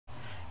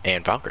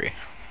and Valkyrie.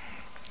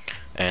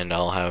 And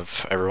I'll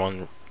have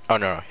everyone. Oh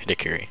no,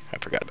 Hidakiri. I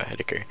forgot about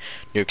Hidakiri.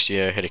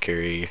 Nuxia,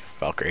 Hidakiri,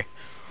 Valkyrie.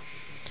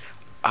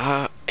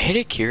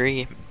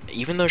 Hidakiri,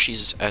 even though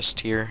she's S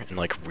tier and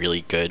like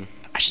really good,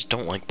 I just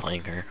don't like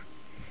playing her.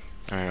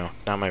 I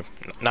don't know,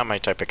 not my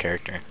type of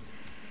character.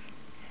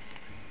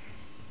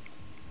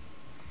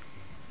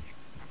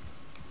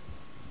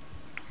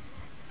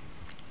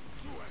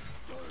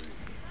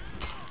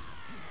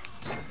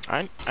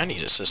 I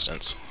need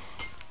assistance.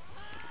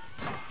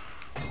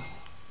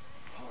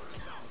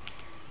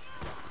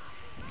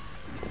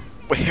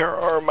 Where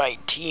are my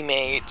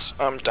teammates?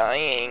 I'm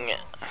dying.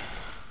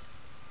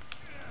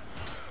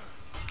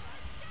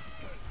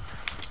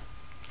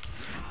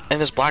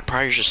 And this Black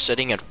Prior's just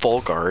sitting at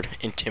full guard,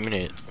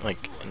 intimidate,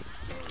 like.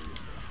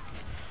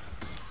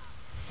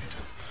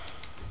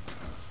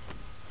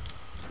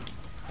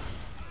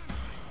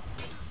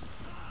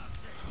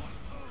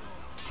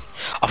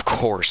 Of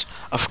course,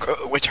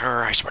 with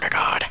her, I swear to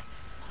God.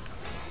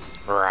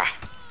 Rah.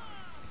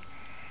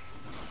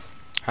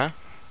 Huh?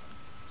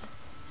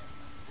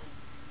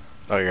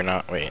 Oh, you're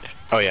not. Wait.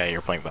 Oh yeah,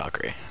 you're playing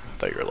Valkyrie. I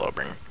thought you were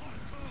Lowbringer.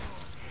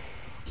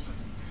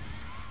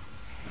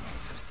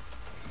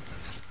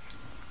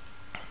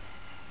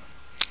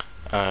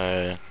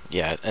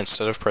 Yeah,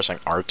 instead of pressing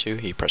R2,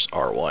 he pressed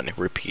R1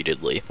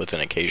 repeatedly with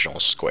an occasional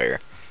square.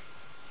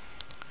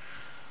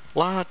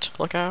 Lot,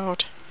 look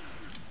out!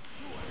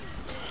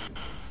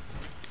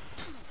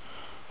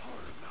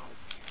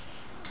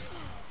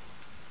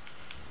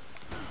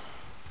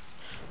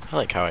 I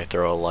like how I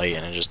throw a light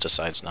and it just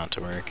decides not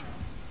to work.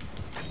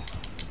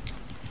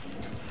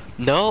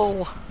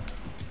 No!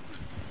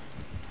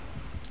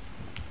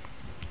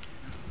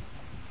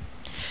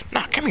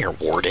 Nah, come here,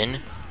 Warden!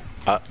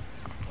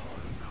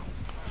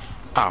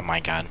 Oh my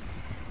God.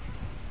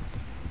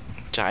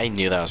 I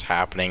knew that was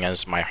happening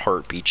as my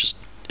heartbeat just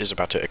is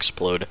about to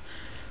explode.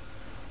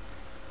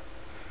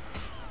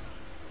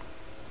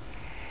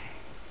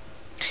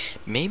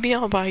 Maybe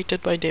I'll buy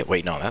Dead by Day.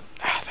 Wait, no, that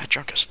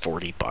junk is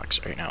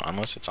 $40 right now,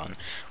 unless it's on.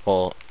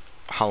 Well,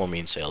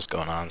 Halloween sale's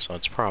going on, so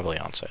it's probably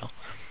on sale.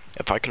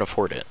 If I can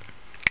afford it,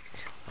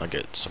 I'll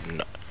get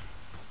some.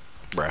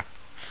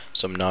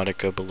 Some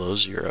Nautica Below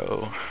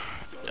Zero,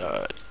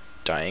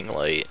 Dying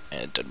Light,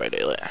 and Dead by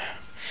Daylight.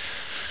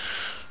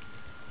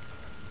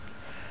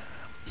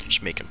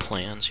 Just making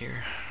plans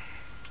here.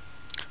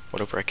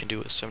 Whatever I can do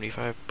with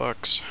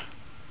 $75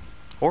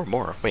 or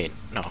more. Wait,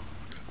 no.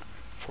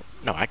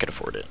 No, I could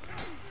afford it.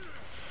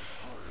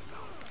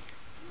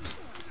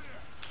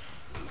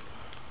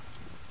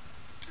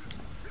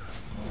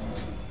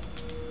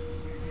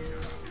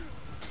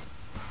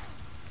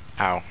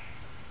 Ow.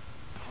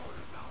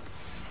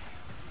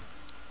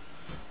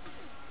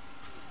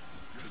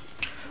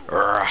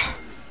 Urgh.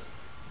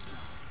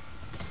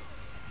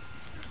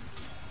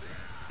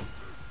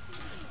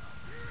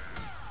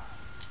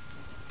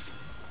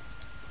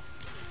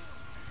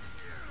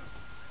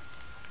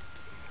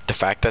 The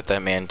fact that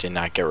that man did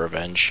not get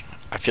revenge,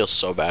 I feel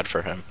so bad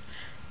for him.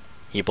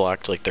 He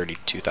blocked like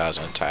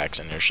 32,000 attacks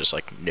and there's just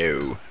like,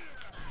 no.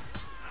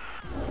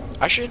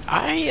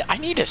 I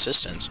need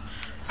assistance.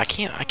 I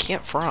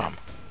can't farm.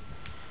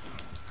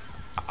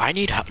 I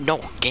need help.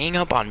 No, gang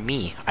up on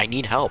me. I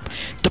need help.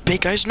 The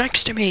big guy's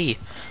next to me.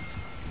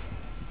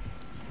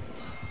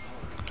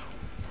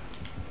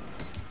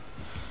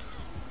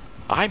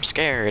 I'm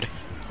scared.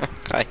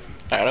 I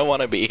don't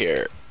want to be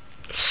here.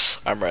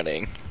 I'm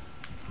running.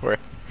 Where?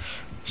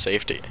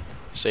 Safety.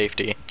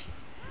 Safety.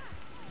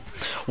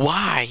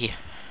 Why?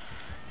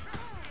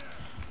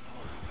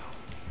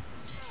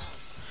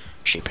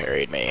 She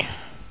parried me.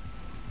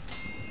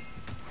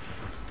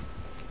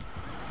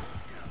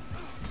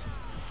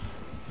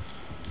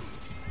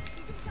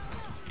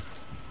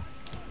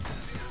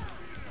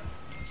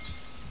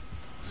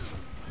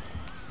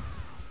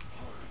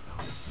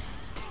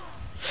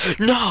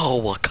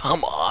 No,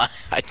 come on.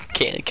 I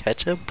can't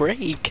catch a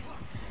break.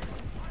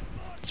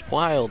 It's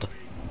wild.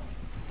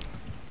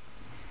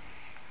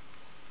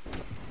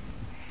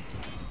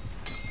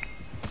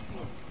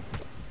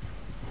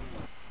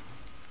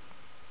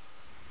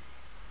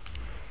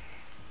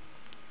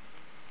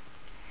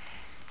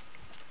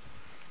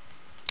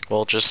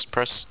 Well, just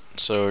press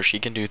so she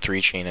can do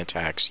 3 chain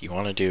attacks. You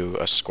want to do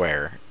a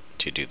square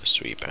to do the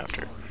sweep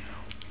after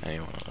any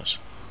one of those.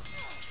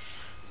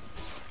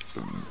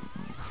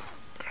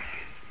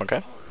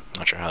 Okay,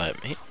 not sure how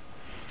that made.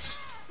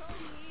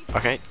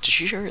 Okay, did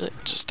she really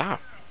just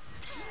stop?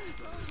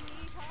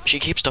 She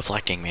keeps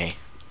deflecting me.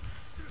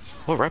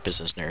 What rep is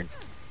this nerd?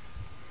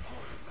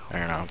 I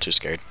don't know, I'm too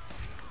scared.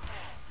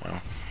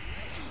 Well,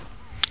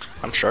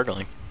 I'm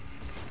struggling.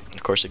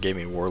 Of course, it gave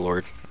me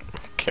Warlord,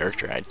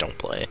 character I don't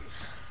play.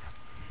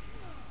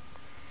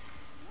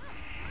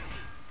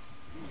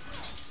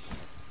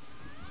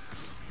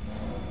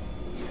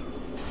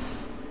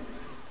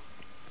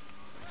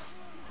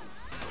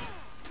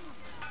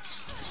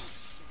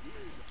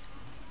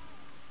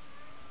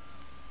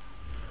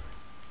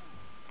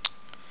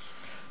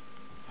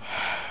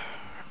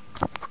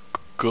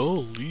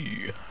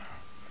 Golly.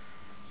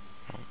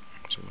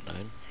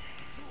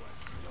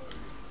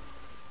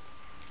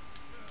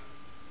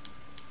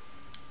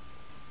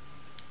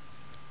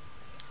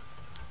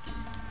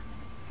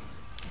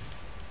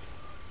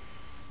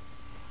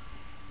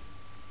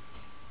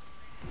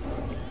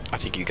 I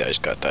think you guys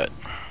got that.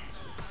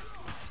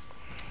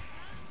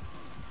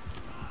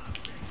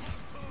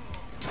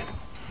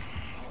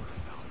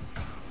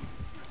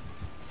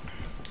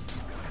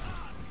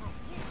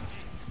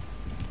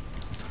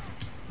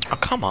 Oh,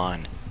 come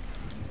on.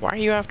 Why are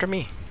you after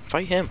me?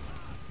 Fight him.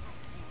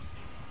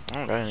 I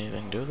don't got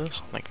anything to do with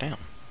this. Like, damn.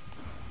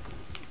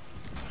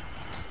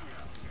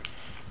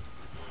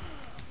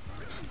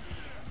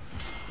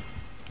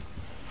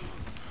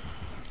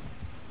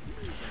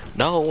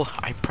 No,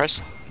 I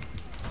pressed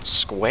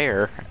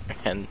square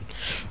and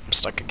I'm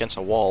stuck against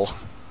a wall.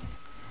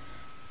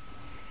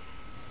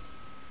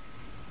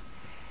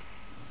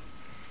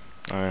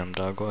 I am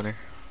dog water.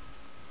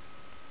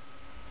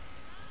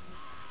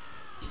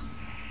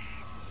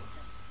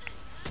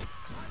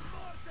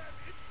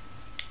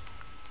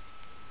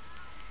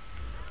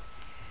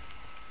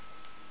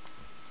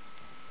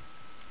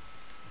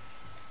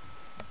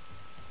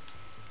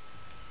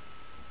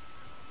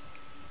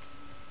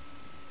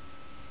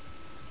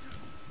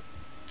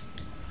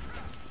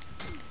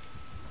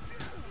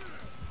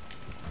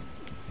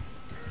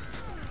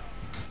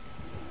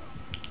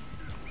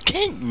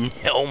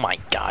 Oh my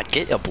god,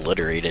 get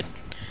obliterated.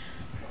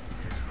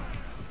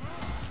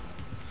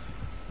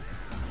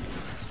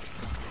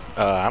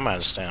 I'm out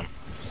of stam.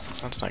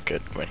 That's not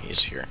good when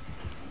he's here.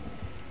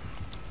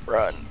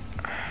 Run.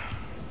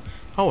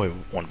 Oh, we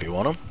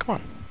 1v1 him? Come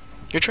on.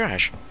 You're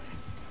trash.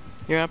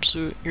 You're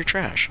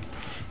trash.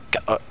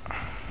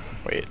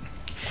 Wait.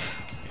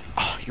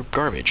 Oh, you're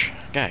garbage.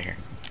 Get out of here.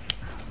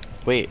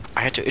 Wait,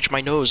 I had to itch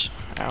my nose.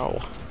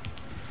 Ow.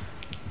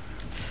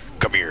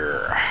 Come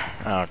here.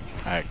 Oh,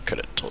 I could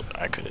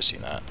have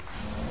seen that.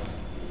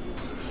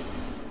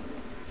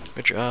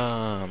 Good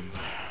job.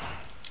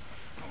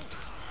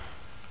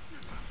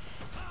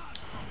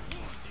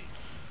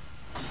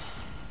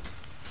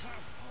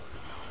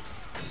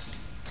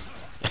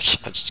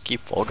 I just keep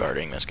full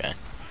guarding this guy.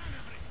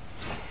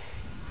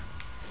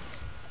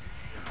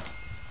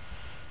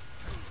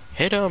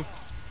 Hit him.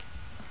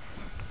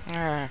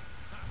 Ah.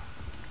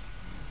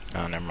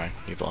 Oh, never mind.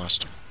 You've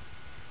lost.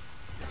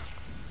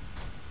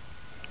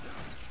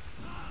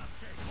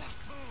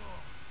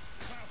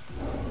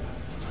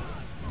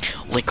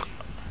 Like,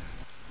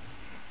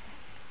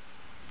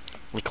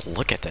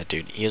 look at that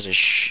dude. He has a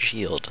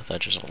shield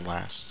that just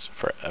lasts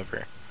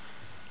forever.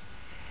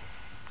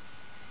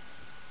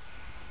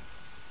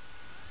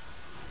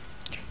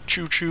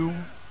 Choo choo.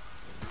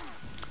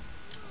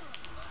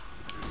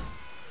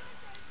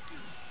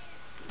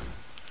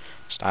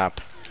 Stop.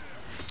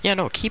 Yeah,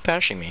 no, keep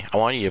bashing me. I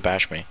want you to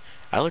bash me.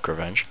 I like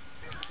revenge.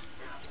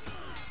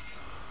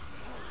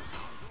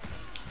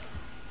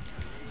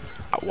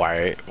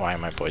 Why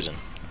am I poisoned?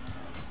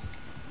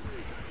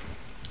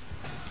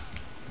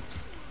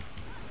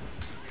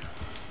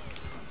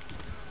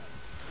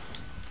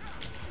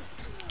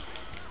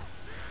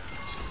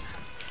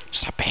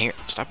 Stop paying.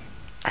 Stop.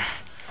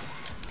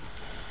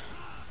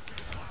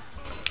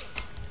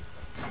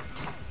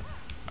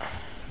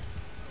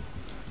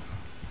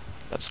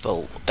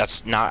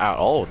 That's not at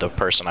all the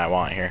person I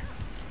want here.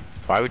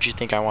 Why would you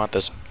think I want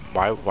this?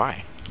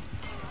 Why?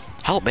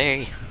 Help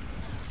me.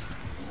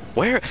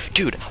 Where?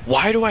 Dude,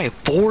 why do I have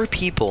 4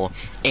 people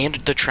and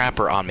the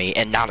trapper on me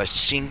and not a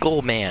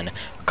single man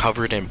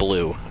covered in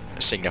blue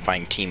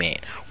signifying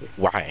teammate?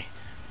 Why?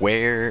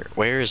 Where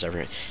is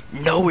everyone?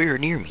 Nowhere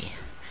near me.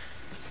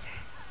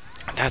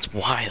 That's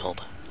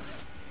wild.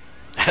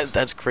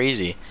 That's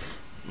crazy.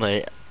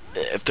 Like,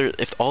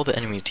 if all the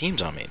enemy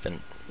teams on me,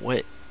 then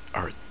what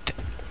are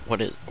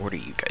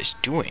you guys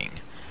doing?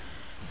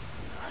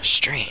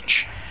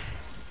 Strange.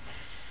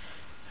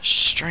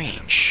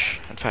 Strange.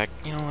 In fact,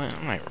 you know what?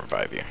 I might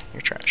revive you.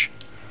 You're trash.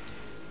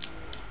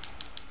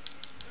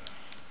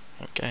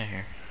 Get out of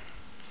here.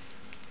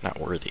 Not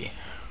worthy.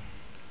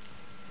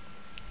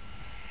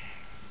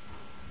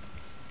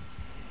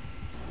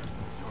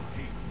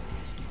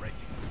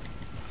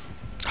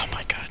 Oh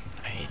my god,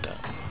 I hate that.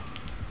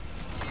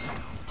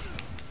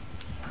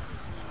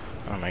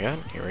 Oh my god,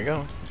 here we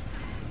go.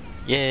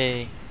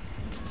 Yay.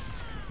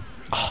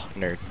 Oh,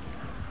 nerd.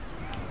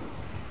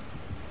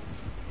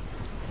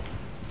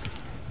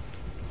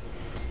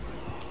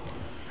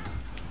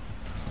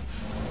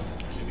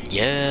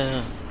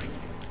 Yeah.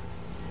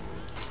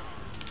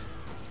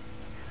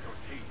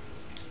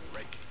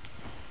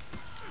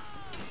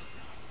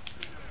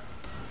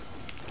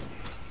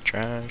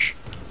 Trash.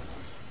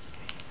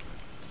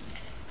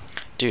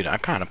 Dude, I'm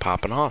kind of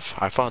popping off.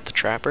 I fought the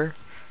Trapper,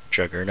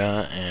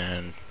 Juggernaut,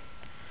 and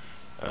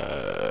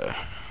the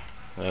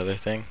other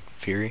thing,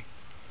 Fury.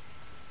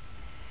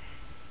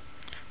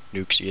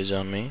 Nuxie is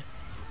on me.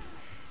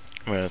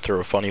 I'm gonna throw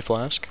a funny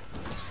flask.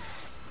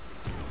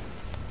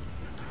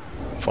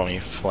 Funny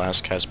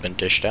flask has been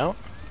dished out.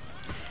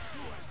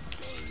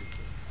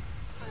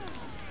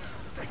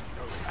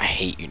 I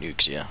hate you,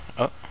 Nuxia.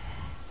 Oh.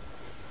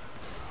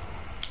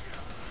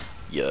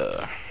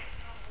 Yeah.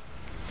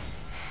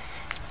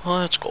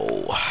 Let's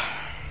go.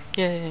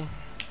 Yay.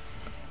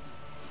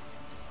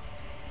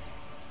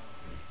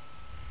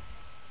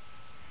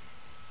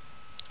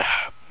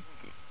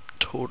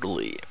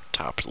 totally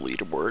top the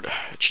leaderboard.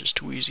 It's just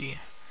too easy.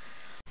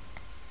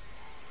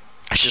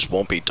 I just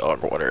won't be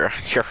dog water.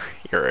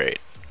 You're right.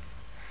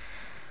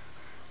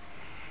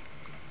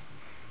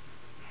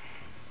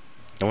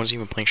 No one's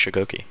even playing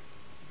Shigoki.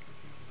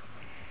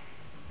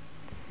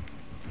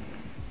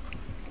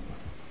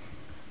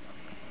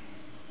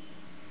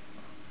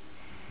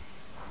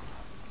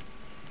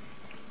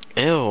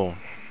 Ew.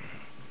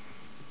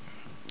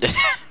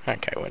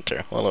 Okay,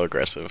 Winter. A little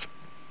aggressive.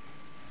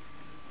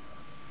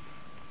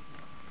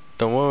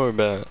 Don't worry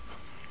about it.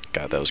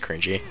 God, that was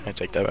cringy. I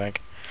take that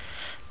back.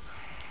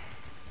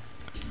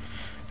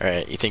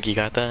 Alright, you think you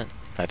got that?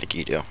 I think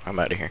you do. I'm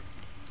out of here.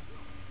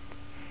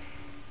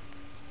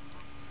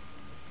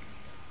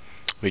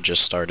 We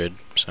just started,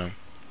 so.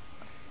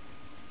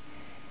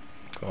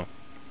 Cool.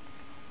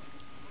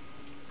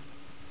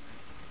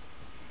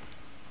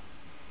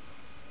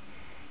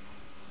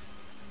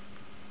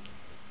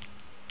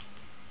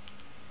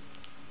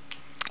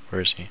 Where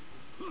is he?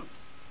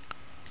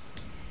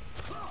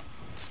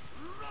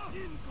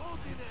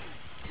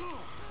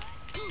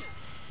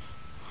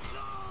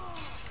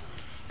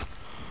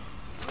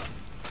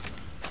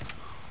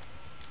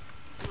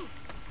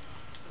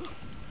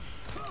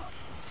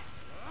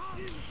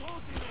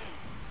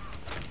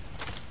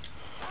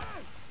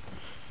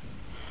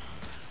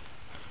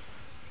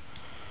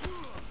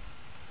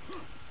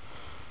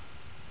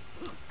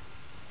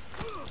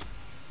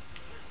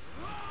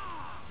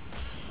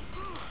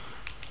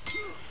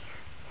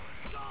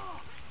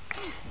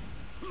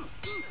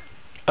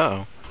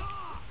 Uh oh.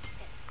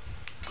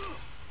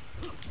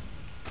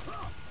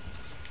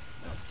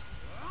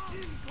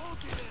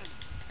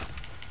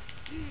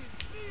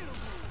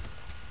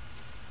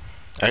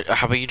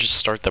 How about you just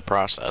start the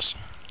process?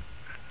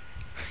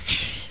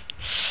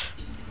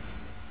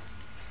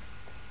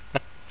 Uh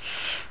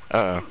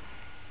oh.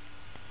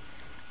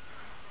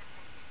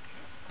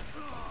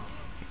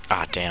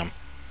 Ah, damn.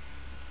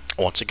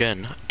 Once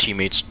again,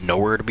 teammates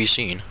nowhere to be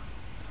seen.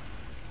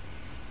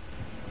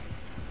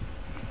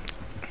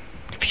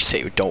 If you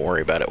say don't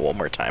worry about it one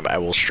more time, I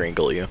will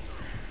strangle you.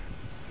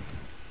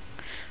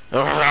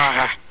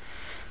 I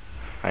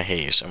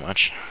hate you so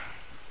much.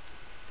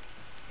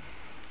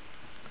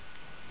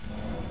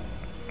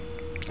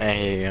 I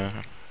hate you.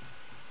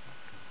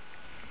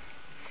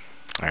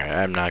 Alright,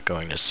 I'm not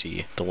going to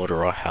see the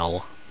literal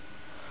hell.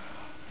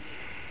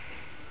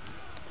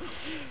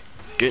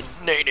 Get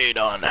naded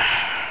on.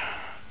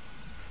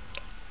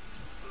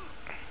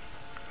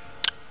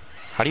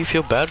 How do you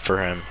feel bad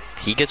for him?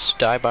 He gets to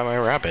die by my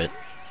rabbit.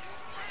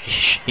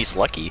 He's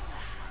lucky.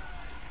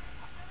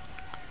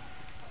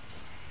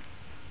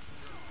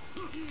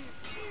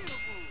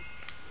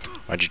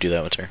 Why'd you do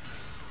that with her?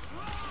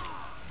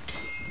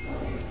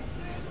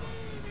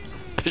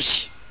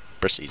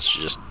 Proceeds to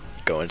just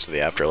go into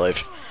the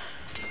afterlife.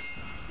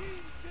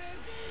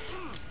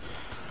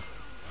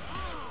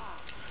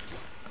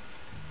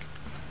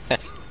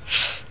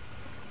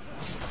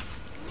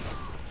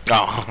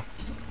 Oh,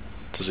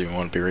 doesn't even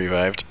want to be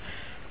revived.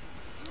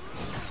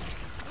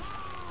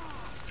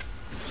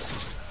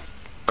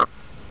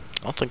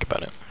 I'll think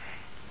about it.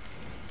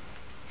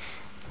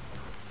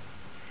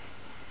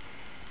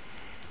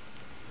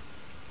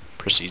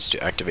 Proceeds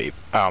to activate.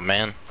 Oh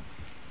man,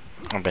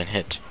 I've been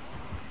hit.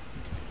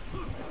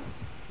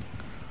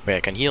 Wait, I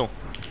can heal.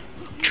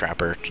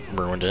 Trapper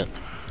ruined it.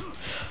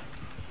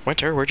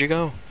 Winter, where'd you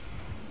go?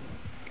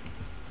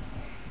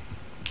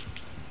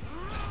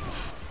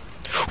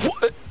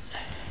 What?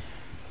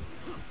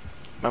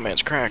 My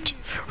man's cracked.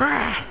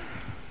 Rah!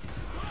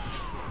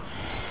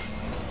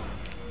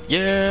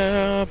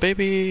 Yeah,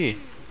 baby.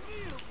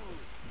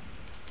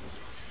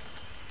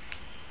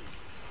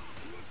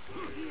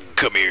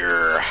 Come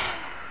here.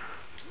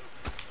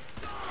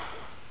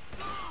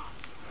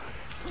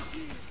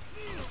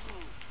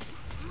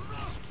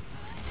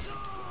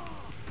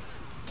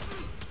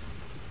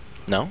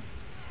 No?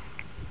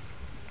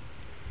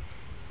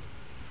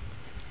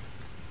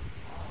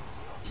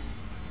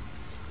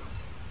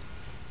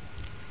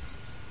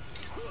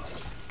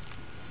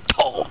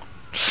 Oh.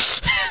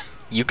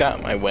 You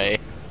got my way.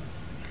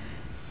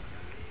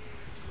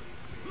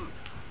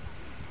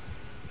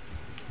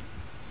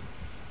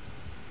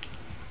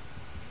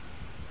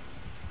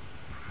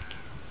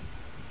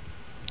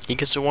 He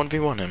gets to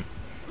 1v1 him.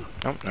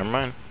 Oh, never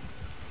mind.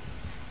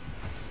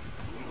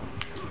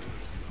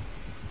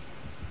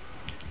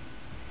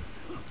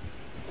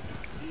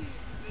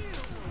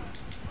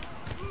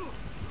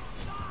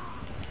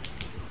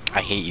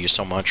 I hate you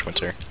so much,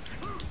 Winter.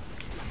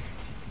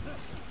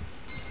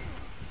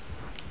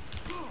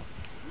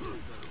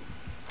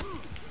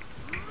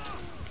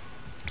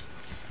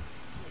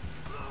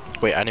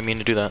 Wait, I didn't mean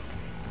to do that.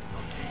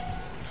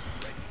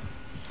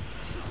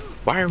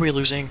 Why are we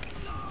losing?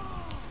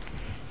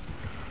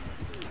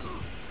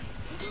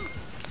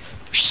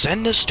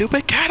 Send the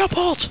stupid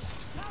catapult!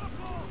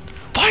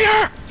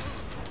 Fire!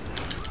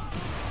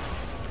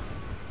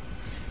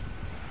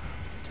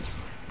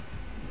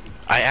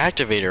 I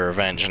activated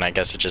Revenge and I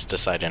guess it just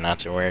decided not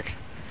to work.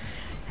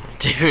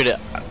 Dude,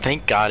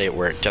 thank God it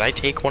worked. Did I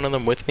take one of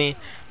them with me?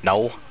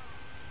 No.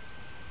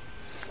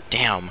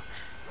 Damn.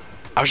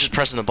 I was just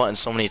pressing the button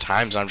so many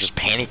times, I'm just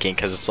panicking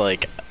because it's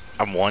like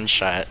I'm one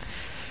shot.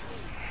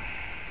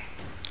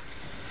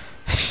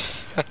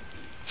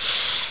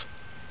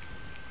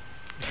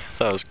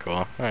 That was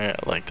cool. I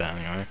like that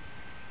anyway.